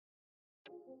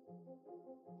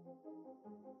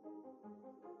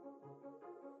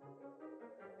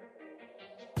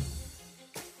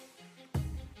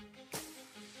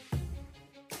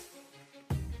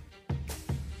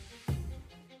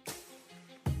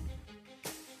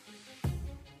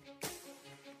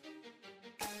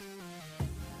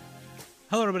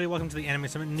Hello everybody, welcome to the Anime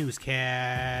Summit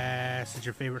Newscast. It's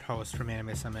your favorite host from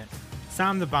Anime Summit,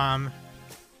 Sam the Bomb.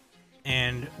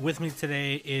 And with me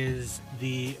today is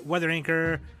the weather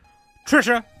anchor,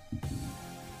 Trisha.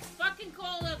 It's fucking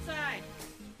cold outside.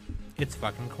 It's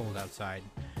fucking cold outside.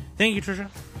 Thank you, Trisha.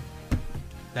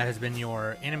 That has been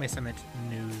your Anime Summit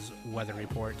News Weather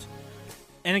Report.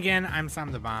 And again, I'm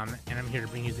Sam the Bomb, and I'm here to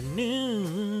bring you the news.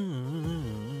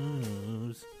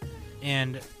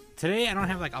 And today I don't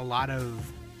have like a lot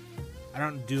of, I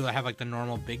have like the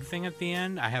normal big thing at the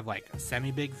end. I have like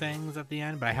semi-big things at the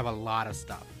end, but I have a lot of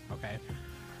stuff, okay?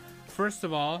 First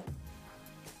of all,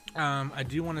 I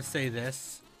do want to say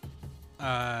this.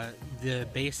 The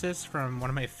bassist from one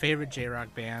of my favorite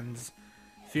J-Rock bands,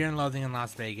 Fear and Loathing in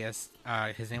Las Vegas,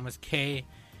 his name was Kay.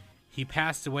 He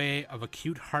passed away of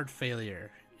acute heart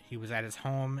failure. He was at his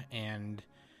home and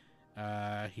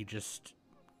he just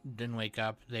didn't wake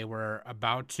up. They were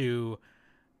about to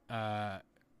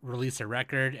release a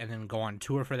record and then go on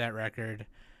tour for that record,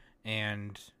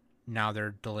 and now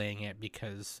they're delaying it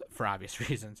because for obvious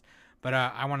reasons. But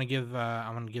I want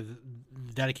to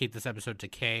dedicate this episode to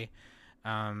Kay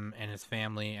and his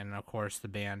family, and of course the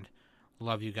band.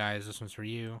 Love you guys. This one's for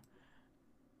you.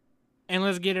 And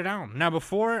let's get it on. Now,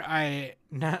 before to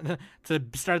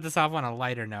start this off on a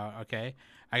lighter note, okay,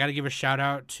 I got to give a shout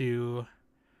out to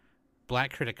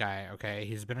Black Critic Guy, okay?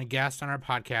 He's been a guest on our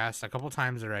podcast a couple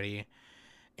times already,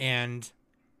 and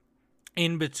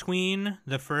in between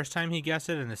the first time he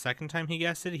guested and the second time he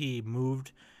guested, he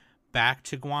moved back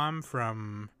to Guam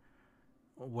from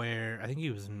where, I think he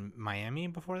was in Miami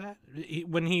before that.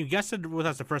 When he guested with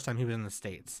us the first time, he was in the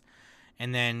States,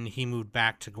 and then he moved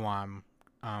back to Guam,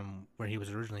 where he was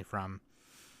originally from,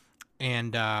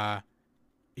 and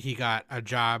he got a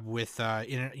job with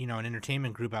an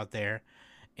entertainment group out there,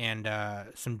 and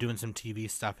doing some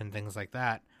TV stuff and things like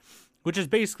that, which is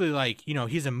basically like,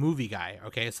 he's a movie guy,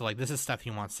 okay? So like this is stuff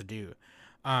he wants to do.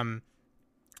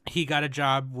 He got a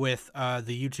job with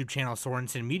the YouTube channel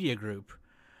Sorensen Media Group.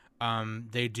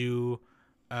 They do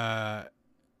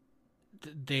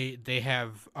they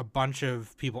have a bunch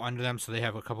of people under them, so they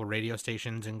have a couple radio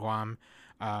stations in Guam.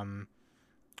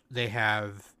 They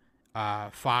have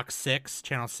Fox 6,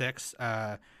 Channel 6,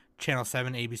 Channel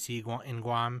 7, ABC in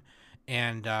Guam,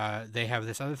 and they have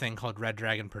this other thing called Red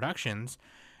Dragon Productions,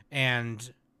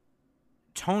 and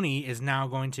Tony is now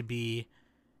going to be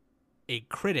a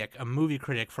movie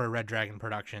critic for Red Dragon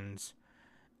Productions,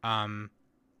 under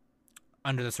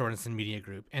the Sorensen Media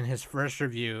Group, and his first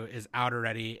review is out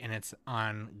already, and it's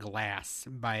on Glass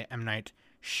by M. Night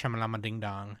Shyamalan Ding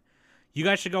Dong. You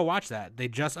guys should go watch that. They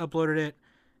just uploaded it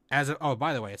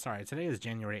by the way, sorry, today is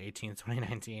January 18th,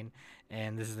 2019,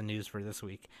 and this is the news for this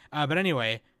week. But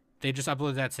anyway, they just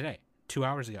uploaded that today, 2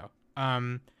 hours ago.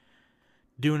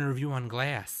 Doing a review on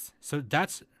Glass. So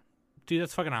that's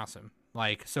fucking awesome.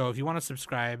 Like, so if you want to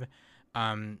subscribe,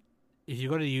 if you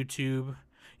go to YouTube,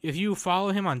 if you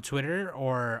follow him on Twitter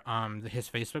or his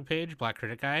Facebook page, Black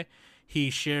Critic Guy, he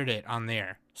shared it on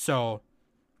there. So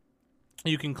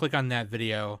you can click on that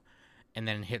video and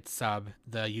then hit sub.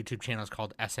 The YouTube channel is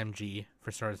called SMG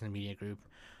for Sorensen Media Group.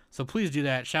 So please do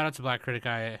that. Shout out to Black Critic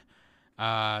Guy.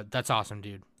 That's awesome,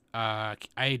 dude.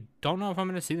 I don't know if I'm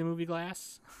going to see the movie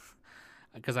Glass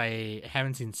because I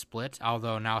haven't seen Split,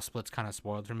 although now Split's kind of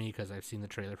spoiled for me because I've seen the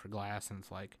trailer for Glass and it's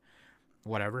like,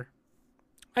 whatever.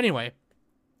 Anyway,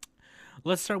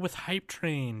 let's start with Hype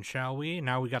Train, shall we?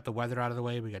 Now we got the weather out of the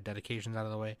way. We got dedications out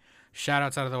of the way.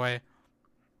 Shout-outs out of the way.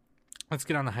 Let's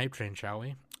get on the Hype Train, shall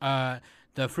we? The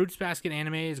Fruits Basket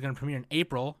anime is going to premiere in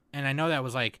April, and I know that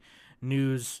was like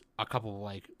news like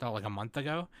a month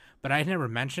ago, but I had never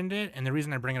mentioned it, and the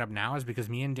reason I bring it up now is because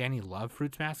me and Danny love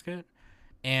Fruits Basket,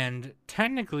 and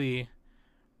technically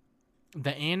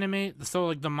the anime, so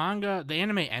like the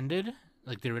anime ended,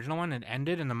 like the original one, it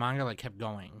ended, and the manga like kept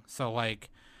going. So like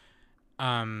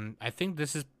I think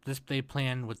they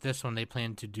plan with this one, they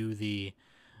plan to do the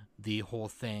whole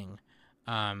thing.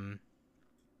 I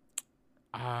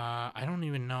don't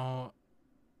even know.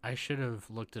 I should have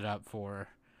looked it up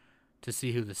to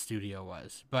see who the studio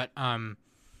was. But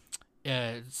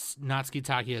it's Natsuki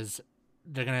Takeya's.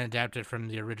 They're gonna adapt it from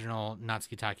the original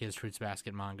Natsuki Takeya's Fruits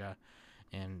Basket manga,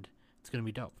 and it's gonna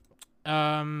be dope.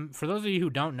 For those of you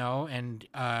who don't know, and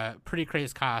Pretty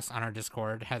Crazy Cost on our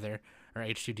Discord, Heather or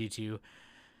H2D2,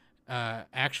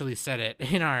 actually said it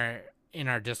in our in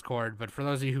our Discord, but for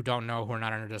those of you who don't know, who are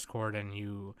not on our Discord and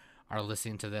you are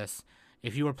listening to this,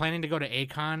 if you were planning to go to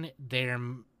A-Kon,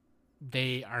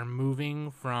 they are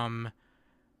moving from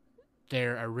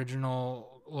their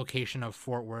original location of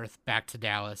Fort Worth back to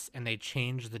Dallas, and they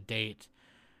changed the date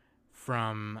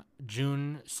from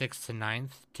June 6th to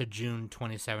 9th to June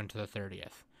 27th to the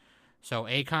 30th. So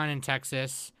A-Kon in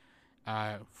Texas,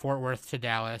 Fort Worth to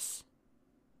Dallas,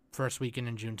 first weekend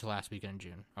in June to last weekend in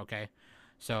June. Okay,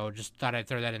 so just thought I'd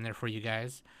throw that in there for you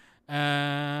guys.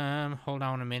 Hold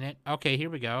on a minute. Okay, here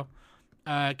we go.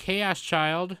 Chaos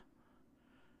Child,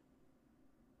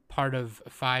 part of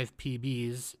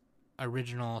 5PB's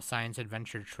original science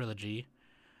adventure trilogy.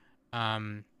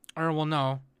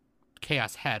 No,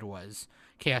 Chaos Head was.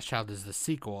 Chaos Child is the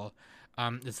sequel.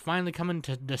 It's finally coming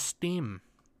to Steam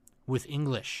with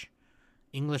English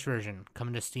version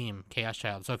coming to Steam. Chaos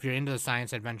Child. So if you're into the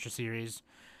science adventure series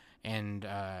and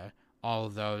all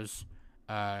of those,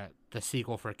 the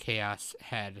sequel for Chaos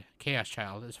Head, Chaos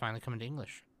Child, is finally coming to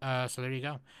English. So there you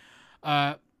go.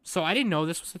 So I didn't know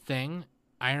this was a thing.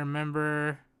 I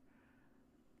remember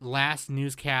last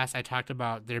newscast I talked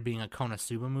about there being a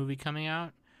Konosuba movie coming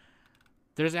out.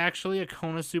 There's actually a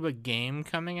Konosuba game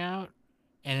coming out,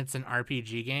 and it's an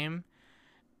RPG game.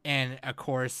 And of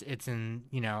course, it's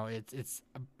it's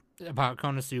about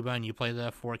Konosuba, and you play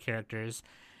the 4 characters.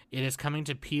 It is coming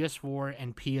to PS4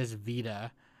 and PS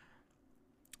Vita,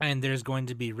 and there's going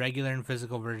to be regular and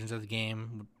physical versions of the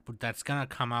game that's gonna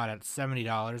come out at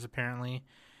 $70 apparently,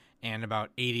 and about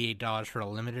 $88 for a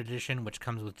limited edition, which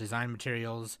comes with design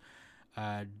materials,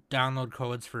 download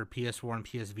codes for PS4 and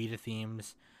PS Vita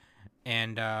themes.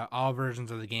 And all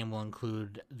versions of the game will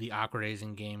include the Aqua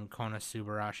Racing game,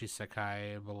 Konosubarashi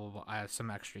Sekai, blah, blah, blah,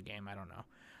 some extra game. I don't know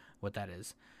what that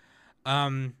is.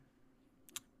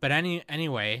 But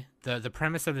anyway, the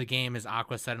premise of the game is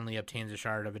Aqua suddenly obtains a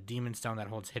shard of a demon stone that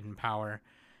holds hidden power,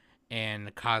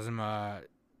 and Kazuma,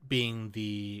 being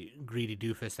the greedy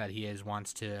doofus that he is,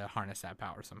 wants to harness that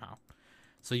power somehow.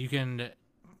 So you can,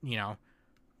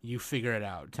 you figure it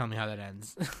out. Tell me how that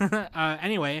ends.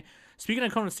 Anyway, speaking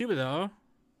of Konosuba, though,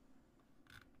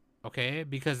 okay,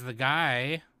 because the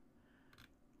guy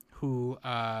who,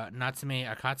 Natsume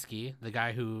Akatsuki, the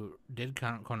guy who did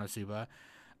Konosuba,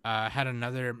 had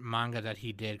another manga that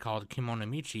he did called Kimono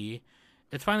Michi.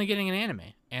 It's finally getting an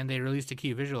anime, and they released a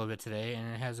key visual of it today,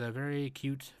 and it has a very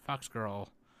cute fox girl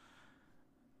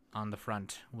on the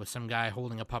front with some guy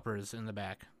holding a puppers in the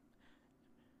back.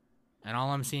 And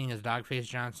all I'm seeing is Dogface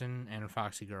Johnson and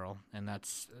Foxy Girl, and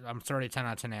it's already 10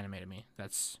 out of 10 anime to me.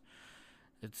 It's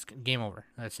game over.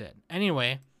 That's it.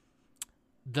 Anyway,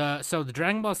 the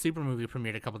Dragon Ball Super movie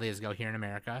premiered a couple days ago here in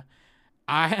America.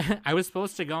 I was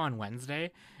supposed to go on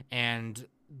Wednesday, and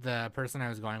the person I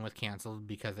was going with canceled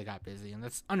because they got busy, and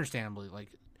that's understandably,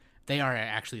 they are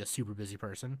actually a super busy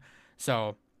person.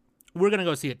 So we're gonna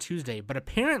go see it Tuesday, but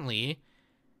apparently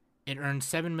it earned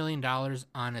 $7 million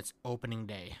on its opening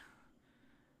day.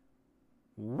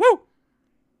 Woo!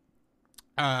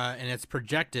 And it's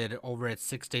projected over its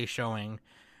 6-day showing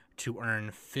to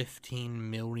earn $15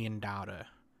 million.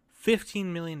 $15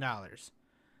 million.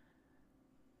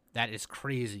 That is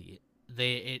crazy.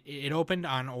 It opened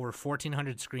on over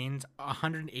 1,400 screens,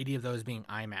 180 of those being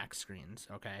IMAX screens.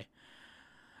 Okay.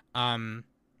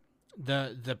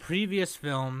 The previous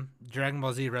film, Dragon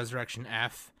Ball Z Resurrection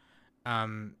F,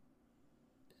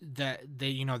 that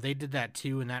they did that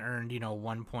too, and that earned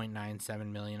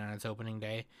 1.97 million on its opening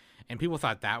day, and people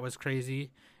thought that was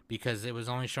crazy because it was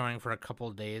only showing for a couple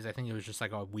of days. I think it was just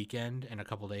like a weekend and a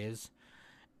couple days,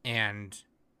 and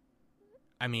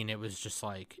I mean it was just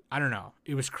like, I don't know,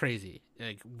 it was crazy.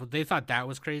 Like, they thought that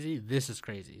was crazy. This is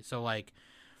crazy. So I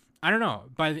don't know,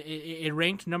 but it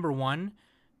ranked number 1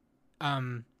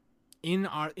 in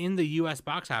the US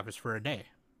box office for a day.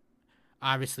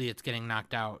 Obviously it's getting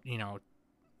knocked out,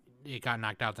 it got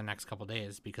knocked out the next couple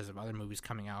days because of other movies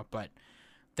coming out, but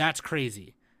that's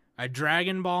crazy. A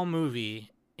Dragon Ball movie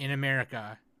in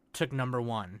America took number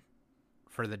 1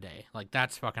 for the day.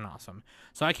 That's fucking awesome.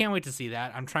 So I can't wait to see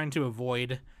that. I'm trying to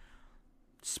avoid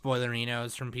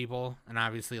spoilerinos from people, and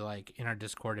obviously in our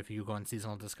Discord, if you go in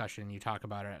seasonal discussion and you talk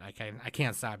about it, I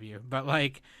can't stop you. But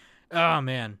oh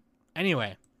man.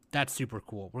 Anyway, that's super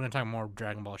cool. We're gonna talk more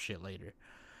Dragon Ball shit later.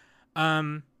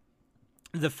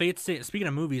 The Fate Stay, speaking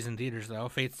of movies in theaters, though,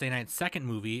 Fate Stay Night's second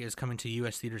movie is coming to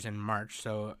U.S. theaters in March,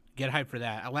 so get hyped for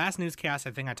that. Last newscast,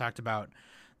 I think I talked about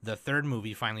the third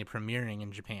movie finally premiering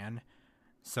in Japan,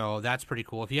 so that's pretty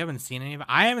cool. If you haven't seen any of them,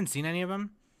 I haven't seen any of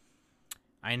them.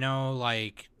 I know,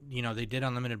 they did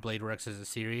Unlimited Blade Works as a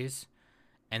series,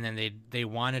 and then they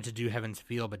wanted to do Heaven's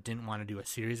Feel but didn't want to do a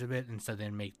series of it. Instead, they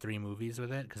make 3 movies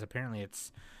with it because apparently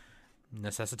it's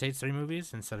necessitates 3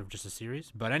 movies instead of just a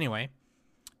series. But anyway,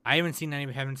 I haven't seen any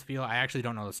of Heaven's Feel. I actually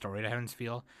don't know the story to Heaven's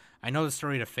Feel. I know the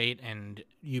story to Fate and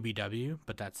UBW,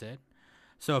 but that's it.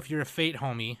 So if you're a Fate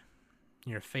homie,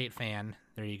 you're a Fate fan,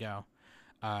 there you go.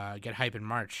 Get hype in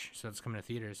March, so it's coming to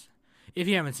theaters. If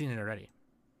you haven't seen it already.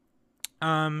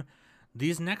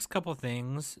 These next couple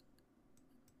things,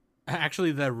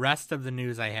 actually the rest of the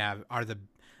news I have are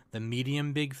the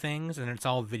medium big things, and it's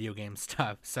all video game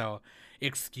stuff. So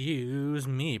excuse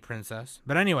me, princess.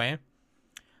 But anyway,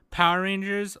 Power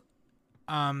Rangers.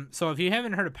 So if you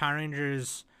haven't heard of Power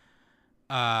Rangers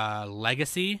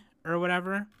Legacy or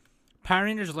whatever, Power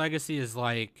Rangers Legacy is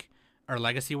like, or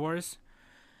Legacy Wars.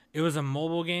 It was a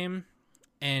mobile game,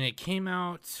 and it came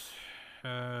out,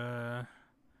 I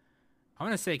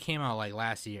want to say it came out like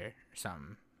last year or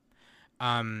something.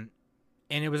 And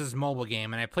it was this mobile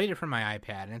game, and I played it from my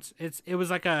iPad, and it was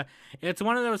like it's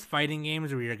one of those fighting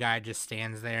games where your guy just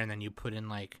stands there, and then you put in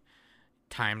like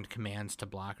timed commands to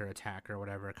block or attack or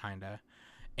whatever, kind of.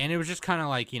 And it was just kind of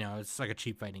like, it's like a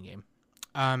cheap fighting game.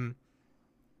 And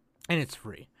it's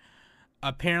free.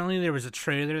 Apparently there was a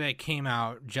trailer that came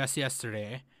out just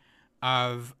yesterday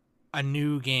of a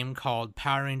new game called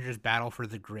Power Rangers Battle for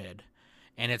the Grid.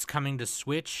 And it's coming to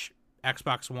Switch,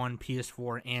 Xbox One,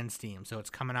 PS4, and Steam. So it's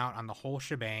coming out on the whole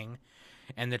shebang.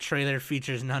 And the trailer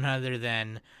features none other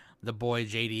than the boy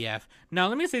JDF. Now,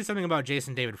 let me say something about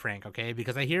Jason David Frank, okay?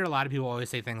 Because I hear a lot of people always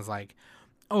say things like,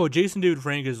 oh, Jason David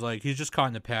Frank is like, he's just caught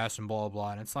in the past and blah, blah,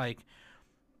 blah. And it's like,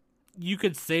 you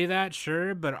could say that,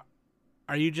 sure, but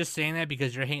are you just saying that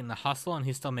because you're hating the hustle and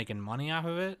he's still making money off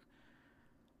of it?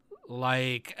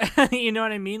 Like, you know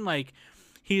what I mean? Like,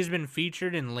 he's been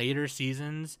featured in later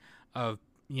seasons of,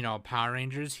 Power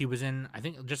Rangers. He was in, I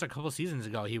think just a couple seasons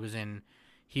ago, he was in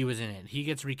it. He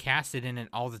gets recasted in it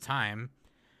all the time,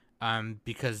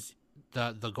 because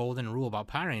the golden rule about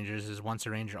Power Rangers is once a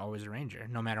Ranger, always a Ranger,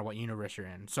 no matter what universe you're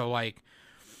in. So, like,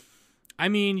 I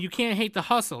mean, you can't hate the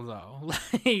hustle, though.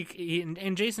 Like,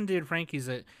 and Jason David Frank, he's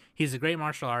a great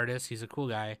martial artist. He's a cool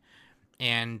guy.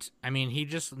 And, I mean, he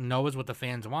just knows what the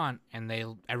fans want, and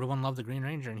everyone loved the Green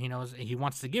Ranger, and he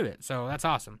wants to give it. So that's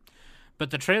awesome.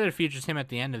 But the trailer features him at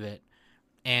the end of it,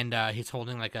 and he's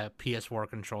holding, like, a PS4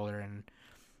 controller, and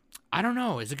I don't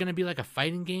know. Is it going to be like a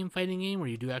fighting game where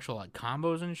you do actual, like,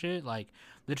 combos and shit? Like,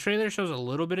 the trailer shows a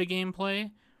little bit of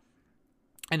gameplay,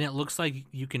 and it looks like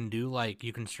you can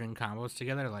string combos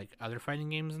together like other fighting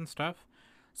games and stuff.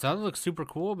 So that looks super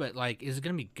cool, but, like, is it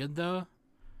going to be good, though?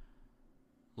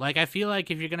 Like, I feel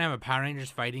like if you're going to have a Power Rangers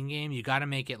fighting game, you got to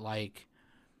make it like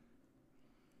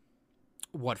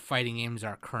what fighting games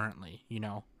are currently,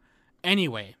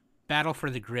 Anyway, Battle for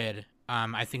the Grid.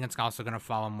 I think it's also going to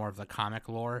follow more of the comic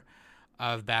lore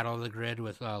of Battle of the Grid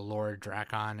with Lord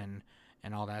Drakon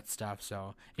and all that stuff.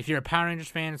 So if you're a Power Rangers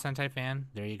fan, a Sentai fan,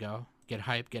 there you go. Get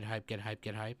hype, get hype, get hype,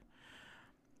 get hype.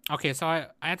 Okay, so I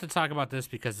have to talk about this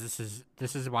because this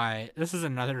is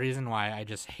another reason why I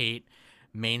just hate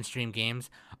mainstream games.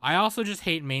 I also just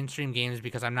hate mainstream games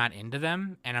because I'm not into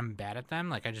them and I'm bad at them.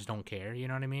 Like, I just don't care, you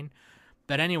know what I mean?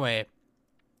 But anyway,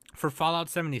 for Fallout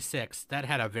 76, that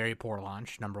had a very poor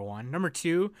launch, number one. Number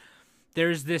two,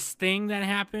 there's this thing that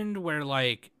happened where,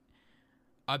 like,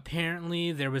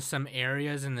 apparently there was some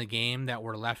areas in the game that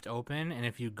were left open, and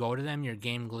if you go to them, your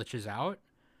game glitches out.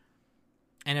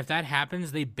 And if that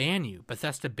happens, they ban you.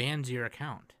 Bethesda bans your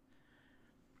account.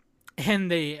 And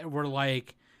they were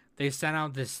like, they sent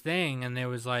out this thing, and there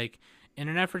was like, in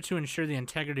an effort to ensure the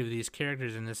integrity of these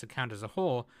characters in this account as a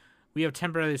whole, we have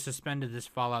temporarily suspended this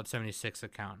Fallout 76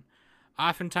 account.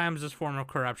 Oftentimes, this form of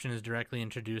corruption is directly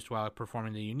introduced while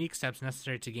performing the unique steps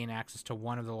necessary to gain access to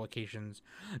one of the locations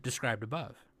described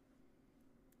above.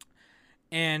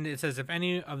 And it says, if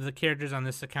any of the characters on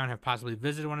this account have possibly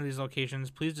visited one of these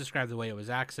locations, please describe the way it was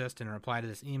accessed and reply to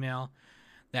this email.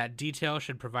 That detail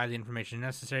should provide the information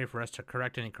necessary for us to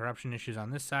correct any corruption issues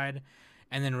on this side,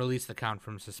 and then release the account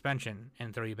from suspension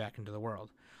and throw you back into the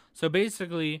world. So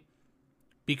basically,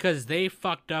 because they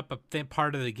fucked up a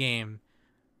part of the game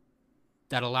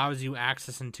that allows you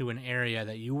access into an area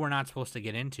that you were not supposed to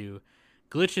get into,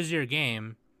 glitches your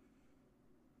game,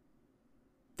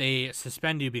 they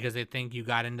suspend you because they think you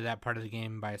got into that part of the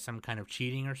game by some kind of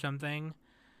cheating or something,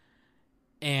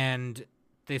 and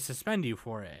they suspend you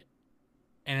for it.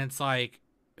 And it's like,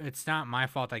 it's not my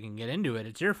fault I can get into it.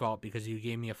 It's your fault because you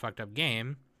gave me a fucked up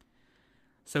game.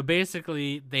 So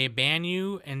basically, they ban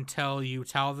you until you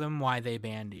tell them why they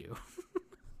banned you.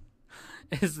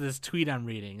 Is this tweet I'm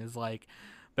reading. Is like,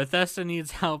 Bethesda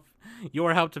needs help.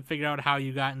 Your help to figure out how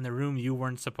you got in the room you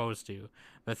weren't supposed to.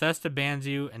 Bethesda bans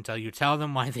you until you tell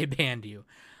them why they banned you.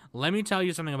 Let me tell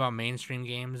you something about mainstream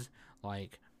games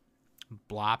like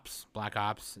Blops, Black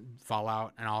Ops,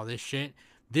 Fallout, and all this shit.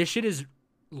 This shit is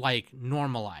like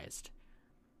normalized.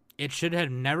 It should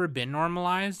have never been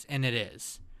normalized, and it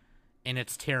is. And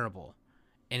it's terrible.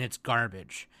 And it's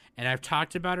garbage. And I've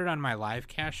talked about it on my live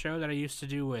cast show that I used to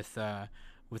do with the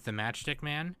Matchstick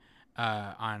Man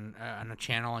on a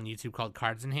channel on YouTube called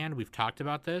Cards in Hand. We've talked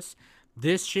about this.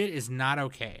 This shit is not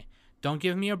okay. Don't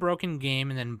give me a broken game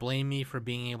and then blame me for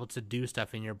being able to do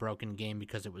stuff in your broken game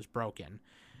because it was broken.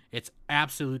 It's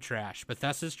absolute trash.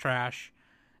 Bethesda's trash,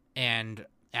 and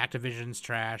Activision's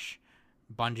trash.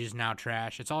 Bungie's now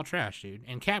trash. It's all trash, dude.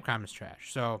 And Capcom is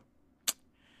trash. So,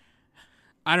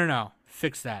 I don't know.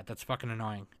 Fix that. That's fucking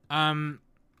annoying.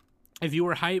 If you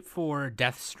were hyped for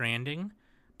Death Stranding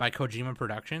by Kojima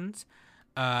Productions,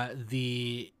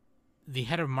 the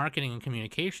head of marketing and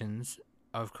communications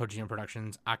of Kojima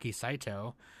Productions, Aki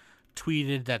Saito,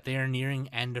 tweeted that they are nearing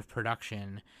end of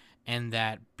production, and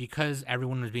that because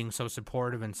everyone was being so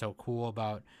supportive and so cool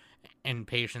about and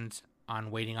patient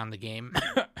on waiting on the game,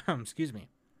 excuse me,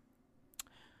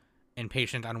 and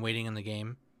patient on waiting in the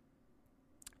game,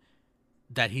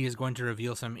 that he is going to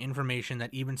reveal some information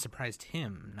that even surprised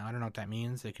him. Now, I don't know what that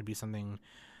means. It could be something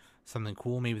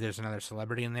cool. Maybe there's another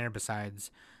celebrity in there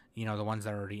besides, the ones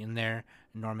that are already in there.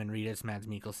 Norman Reedus, Mads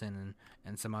Mikkelsen,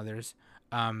 and some others.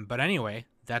 But anyway,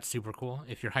 that's super cool.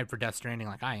 If you're hyped for Death Stranding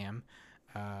like I am,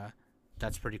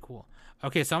 that's pretty cool.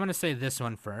 Okay, so I'm going to say this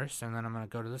one first, and then I'm going to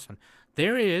go to this one.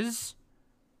 There is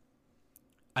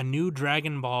a new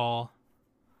Dragon Ball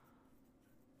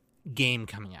game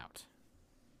coming out.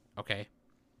 Okay.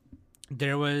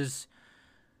 There was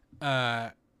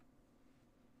an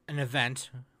event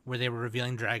where they were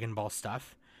revealing Dragon Ball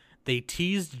stuff. They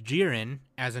teased Jiren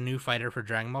as a new fighter for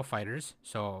Dragon Ball FighterZ,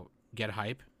 so get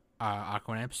hype.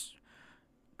 Aquanips,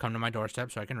 come to my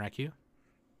doorstep so I can wreck you.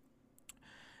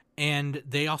 And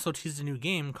they also teased a new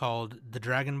game called the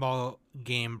Dragon Ball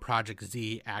Game Project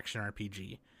Z Action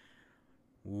RPG.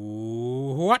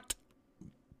 What?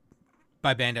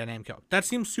 By Bandai Namco. That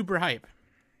seems super hype.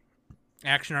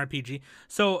 Action RPG.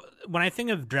 So when I think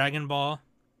of Dragon Ball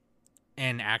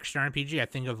and action RPG, I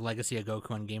think of Legacy of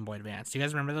Goku and Game Boy Advance. Do you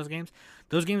guys remember those games?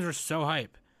 Those games were so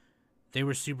hype. They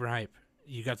were super hype.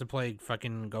 You got to play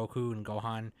fucking Goku and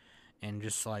Gohan and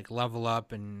just like level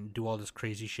up and do all this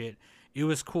crazy shit. It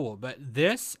was cool. But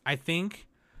this, I think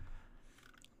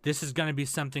this is going to be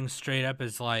something straight up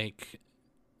as like,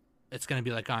 it's going to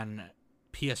be like on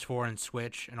PS4 and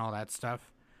Switch and all that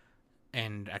stuff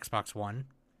and Xbox One.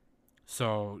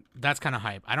 So that's kind of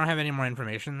hype. I don't have any more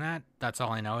information than that. That's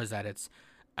all I know is that it's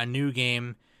a new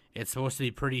game. It's supposed to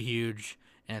be pretty huge,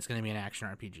 and it's going to be an action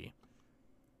RPG.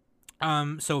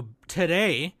 So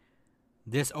today,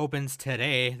 this opens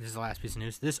today. This is the last piece of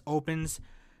news. This opens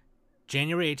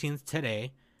January 18th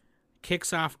today.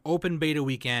 Kicks off open beta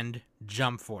weekend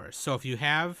Jump Force. So if you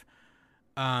have,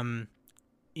 PS4,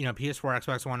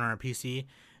 Xbox One, or a PC,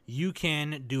 you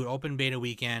can do an open beta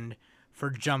weekend for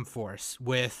Jump Force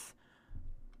with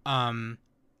all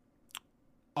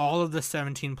of the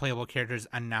 17 playable characters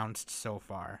announced so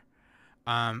far.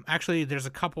 Actually, there's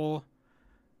a couple.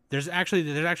 There's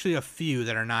actually a few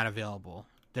that are not available.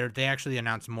 They actually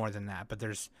announced more than that, but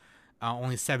there's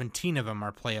only 17 of them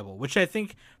are playable, which I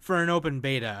think for an open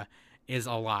beta is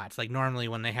a lot. It's like normally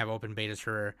when they have open betas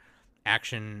for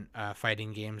action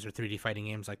fighting games or 3D fighting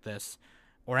games like this,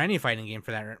 or any fighting game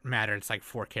for that matter, it's like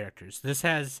 4 characters. This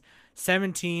has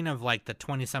 17 of like the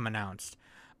 20 some announced.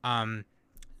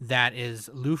 That is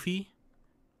Luffy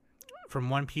from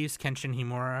One Piece, Kenshin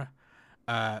Himura,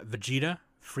 Vegeta,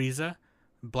 Frieza,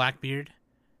 Blackbeard,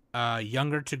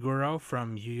 younger Toguro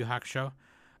from Yu Yu Hakusho,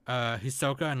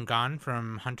 Hisoka and Gon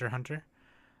from Hunter x Hunter,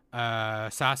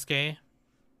 Sasuke,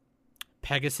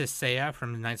 Pegasus Seiya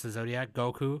from Knights of the Zodiac,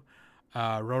 Goku,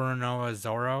 Roronoa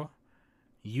Zoro,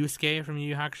 Yusuke from Yu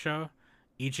Yu Hakusho,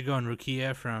 Ichigo and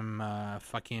Rukia from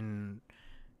fucking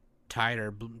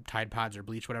Tide Pods or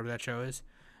Bleach, whatever that show is,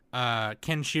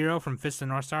 Kenshiro from Fist of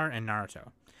the North Star, and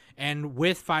Naruto. And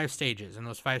with 5 stages, and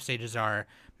those 5 stages are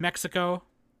Mexico,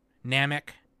 Namek,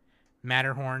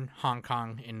 Matterhorn, Hong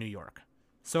Kong, and New York.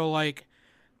 So like,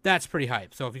 that's pretty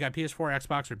hype. So if you got PS4,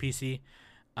 Xbox, or PC,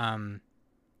 or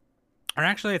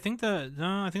actually, I think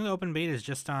the open beta is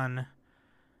just on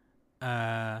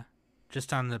the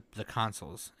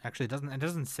consoles. Actually, it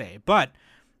doesn't say, but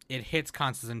it hits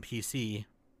consoles and PC.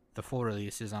 The full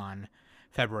release is on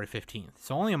February 15th,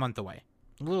 so only a month away,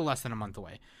 a little less than a month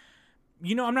away.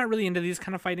 I'm not really into these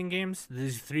kind of fighting games,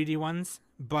 these 3D ones,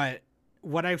 but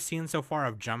what I've seen so far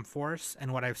of Jump Force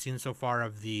and what I've seen so far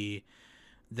of the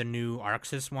new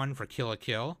Arxis one for Kill la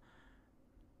Kill,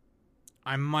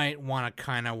 I might want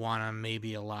to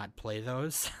maybe a lot play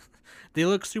those. They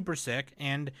look super sick.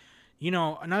 And, you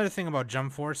know, another thing about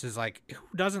Jump Force is, like,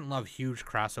 who doesn't love huge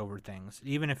crossover things,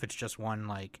 even if it's just one,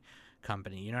 like,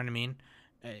 company? You know what I mean?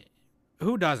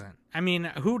 Who doesn't? I mean,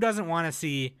 who doesn't want to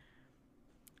see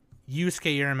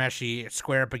Yusuke Urameshi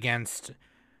square up against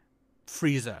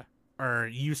Frieza, or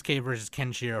Yusuke versus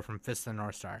Kenshiro from Fist of the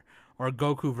North Star, or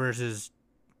Goku versus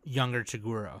younger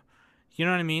Chiguro? You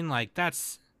know what I mean? Like,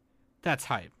 that's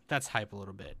hype. That's hype a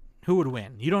little bit. Who would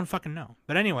win? You don't fucking know.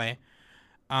 But anyway,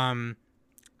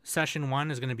 session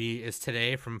 1 is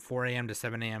today from 4 a.m. to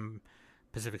 7 a.m.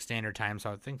 Pacific Standard Time.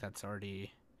 So I think that's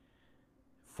already,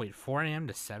 wait, 4 a.m.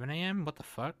 to 7 a.m. What the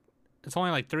fuck? It's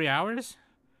only like 3 hours.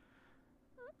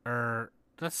 Or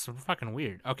that's fucking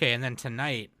weird. Okay, and then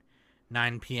tonight,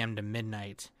 9 p.m. to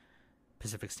midnight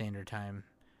Pacific Standard Time,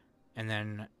 and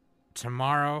then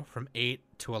tomorrow from 8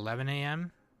 to 11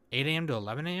 a.m. 8 a.m. to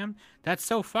 11 a.m. That's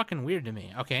so fucking weird to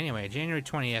me. Okay, anyway, January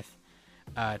 20th,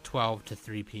 12 to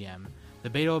 3 p.m. The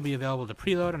beta will be available to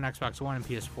preload on Xbox One and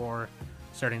PS4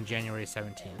 starting January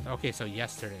 17th. Okay, so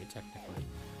yesterday, technically.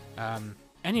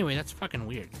 Anyway, that's fucking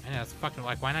weird. And that's fucking,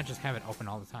 like, why not just have it open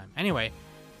all the time? Anyway,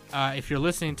 if you're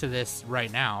listening to this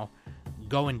right now,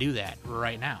 go and do that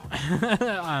right now.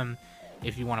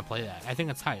 If you want to play that. I think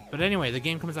it's hype. But anyway, the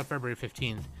game comes out February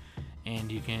 15th,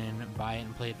 and you can buy it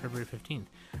and play it February 15th.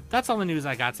 That's all the news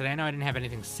I got today. I know I didn't have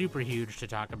anything super huge to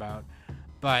talk about,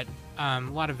 but a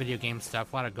lot of video game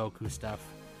stuff, a lot of Goku stuff,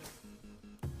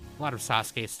 a lot of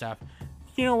Sasuke stuff.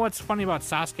 You know what's funny about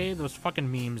Sasuke? Those fucking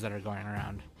memes that are going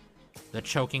around. The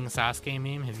choking Sasuke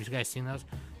meme. Have you guys seen those?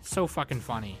 So fucking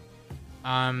funny.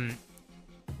 And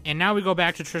now we go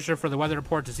back to Trisha for the weather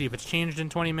report to see if it's changed in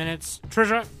 20 minutes.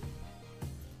 Trisha!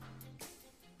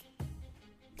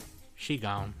 She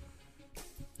gone.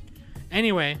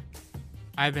 Anyway,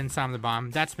 I've been Sam the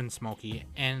Bomb. That's been Smokey.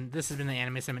 And this has been the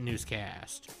Anime Summit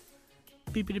Newscast.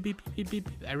 Beep, beep, beep, beep, beep, beep.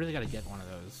 I really gotta get one of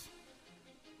those.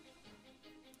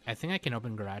 I think I can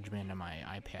open GarageBand on my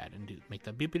iPad and make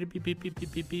the beep, beep, beep, beep, beep,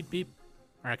 beep, beep, beep, beep.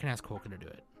 Or I can ask Kolka to do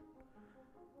it.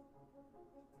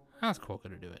 Ask Kolka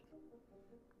to do it.